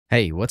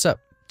Hey, what's up?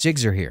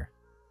 Jigxor here.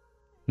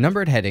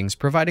 Numbered headings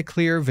provide a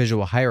clear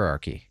visual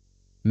hierarchy,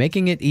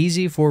 making it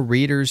easy for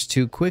readers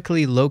to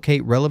quickly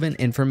locate relevant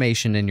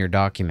information in your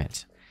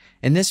document.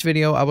 In this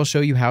video, I will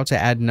show you how to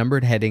add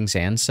numbered headings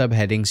and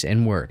subheadings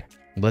in Word.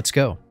 Let's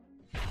go.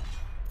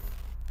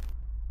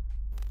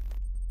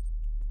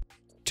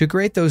 To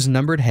create those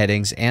numbered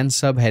headings and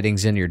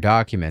subheadings in your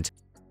document,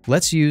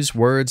 let's use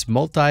Word's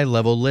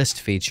multi-level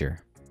list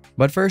feature.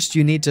 But first,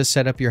 you need to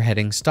set up your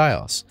heading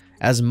styles,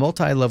 as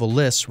multi-level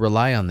lists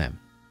rely on them.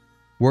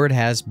 Word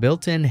has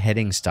built-in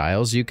heading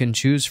styles you can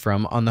choose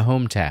from on the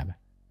Home tab.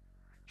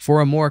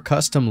 For a more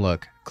custom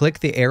look, click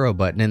the arrow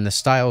button in the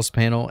Styles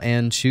panel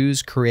and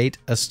choose Create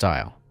a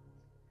Style.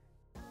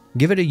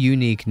 Give it a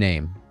unique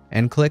name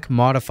and click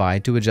Modify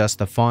to adjust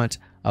the font,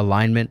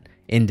 alignment,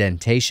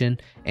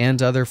 indentation,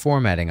 and other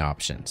formatting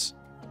options.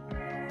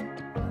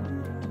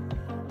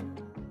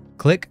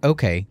 Click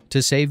OK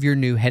to save your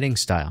new heading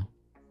style.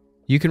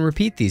 You can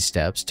repeat these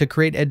steps to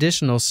create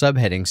additional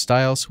subheading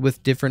styles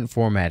with different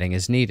formatting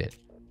as needed.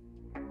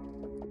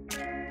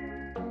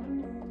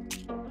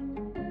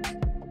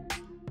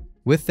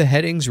 With the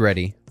headings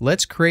ready,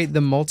 let's create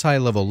the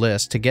multi-level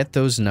list to get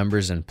those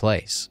numbers in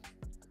place.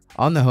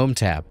 On the Home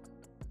tab,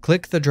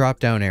 click the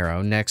drop-down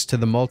arrow next to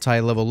the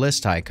multi-level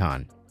list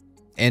icon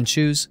and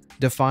choose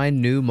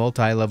Define New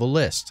Multi-Level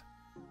List.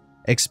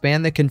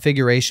 Expand the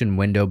configuration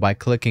window by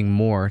clicking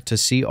More to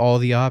see all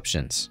the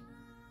options.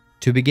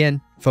 To begin,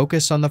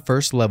 focus on the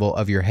first level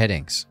of your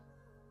headings.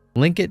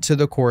 Link it to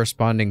the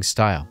corresponding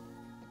style,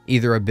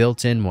 either a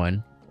built-in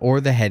one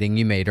or the heading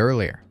you made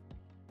earlier.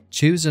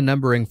 Choose a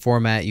numbering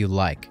format you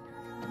like,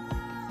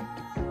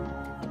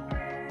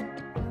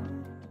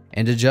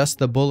 and adjust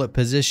the bullet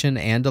position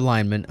and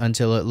alignment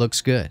until it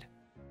looks good.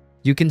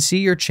 You can see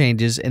your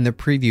changes in the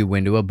preview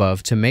window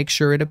above to make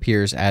sure it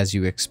appears as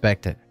you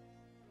expected.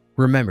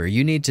 Remember,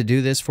 you need to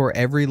do this for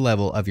every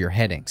level of your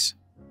headings.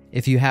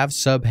 If you have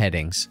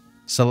subheadings,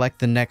 select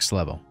the next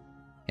level,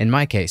 in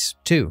my case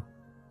 2,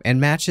 and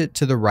match it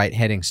to the right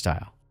heading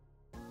style.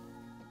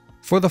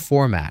 For the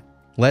format,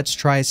 let's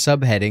try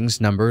subheadings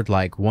numbered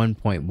like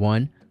 1.1,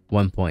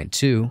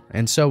 1.2,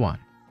 and so on.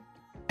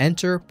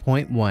 Enter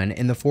 0.1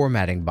 in the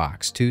formatting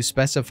box to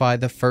specify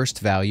the first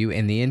value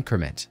in the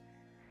increment,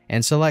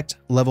 and select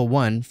Level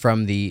 1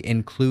 from the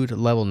Include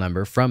Level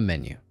Number From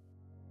menu.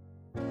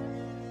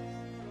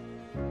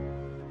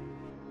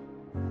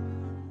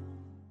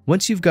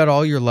 Once you've got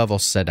all your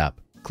levels set up,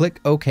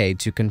 click OK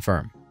to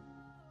confirm.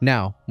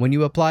 Now, when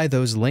you apply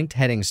those linked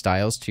heading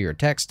styles to your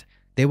text,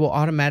 they will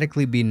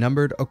automatically be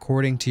numbered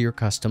according to your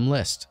custom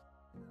list.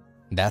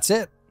 That's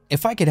it.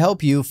 If I could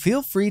help you,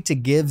 feel free to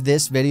give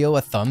this video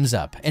a thumbs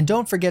up and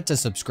don't forget to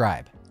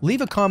subscribe. Leave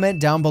a comment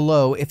down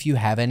below if you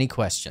have any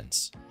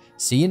questions.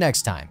 See you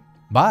next time.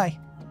 Bye.